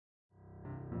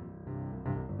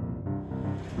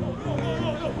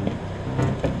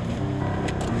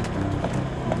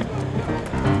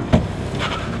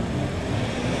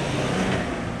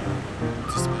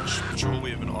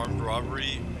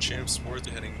robbery. Champ Sports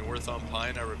heading north on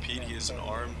Pine. I repeat, he is an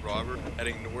armed robber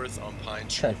heading north on Pine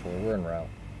Street. 10-4, we're en route.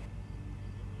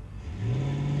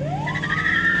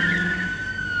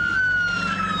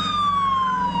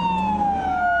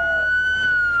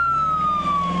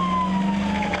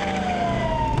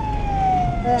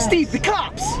 Steve, the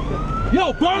cops!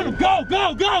 Yo, burn him! Go,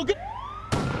 go, go, go!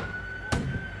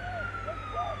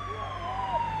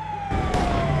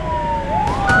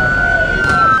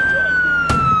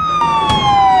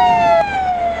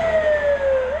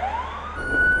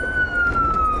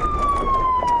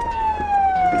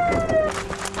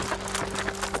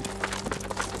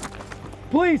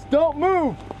 Please, don't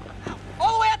move!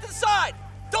 All the way out to the side!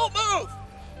 Don't move!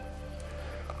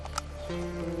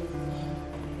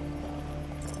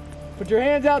 Put your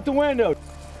hands out the window.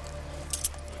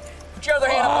 Put your other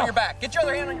hand up on your back. Get your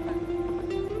other hand on your back.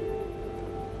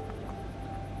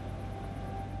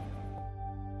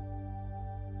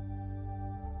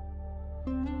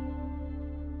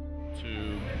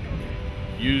 To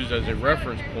use as a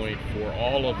reference point for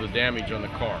all of the damage on the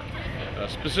car.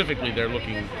 Specifically, they're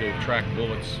looking to track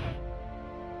bullets.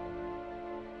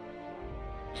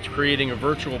 It's creating a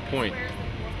virtual point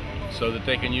so that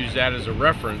they can use that as a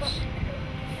reference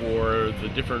for the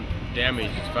different damage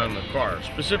that's found in the car.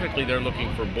 Specifically, they're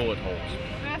looking for bullet holes.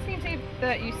 Masking tape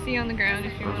that you see on the ground,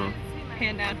 if you want to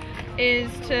hand down,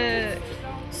 is to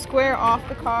square off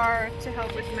the car to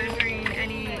help with measuring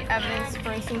any evidence,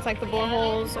 for instance, like the bullet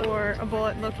holes or a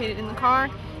bullet located in the car.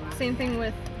 Same thing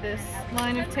with this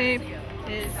line of tape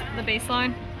is the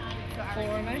baseline for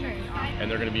measuring. And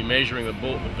they're going to be measuring the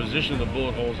position of the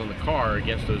bullet holes on the car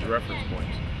against those reference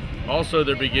points. Also,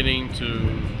 they're beginning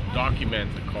to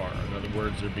document the car. In other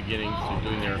words, they're beginning to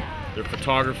doing their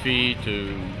photography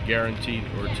to guarantee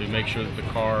or to make sure that the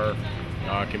car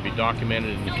can be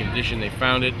documented in the condition they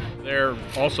found it. They're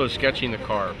also sketching the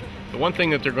car. The one thing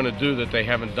that they're going to do that they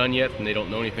haven't done yet and they don't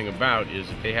know anything about is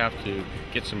that they have to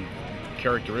get some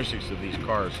characteristics of these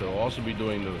cars. So they'll also be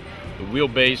doing the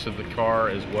wheelbase of the car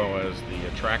as well as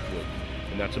the track width,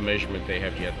 and that's a measurement they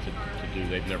have yet to do.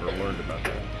 They've never learned about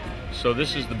that. So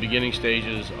this is the beginning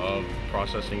stages of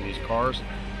processing these cars,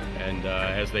 and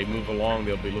as they move along,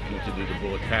 they'll be looking to do the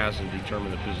bullet pass and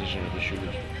determine the position of the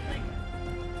shooters.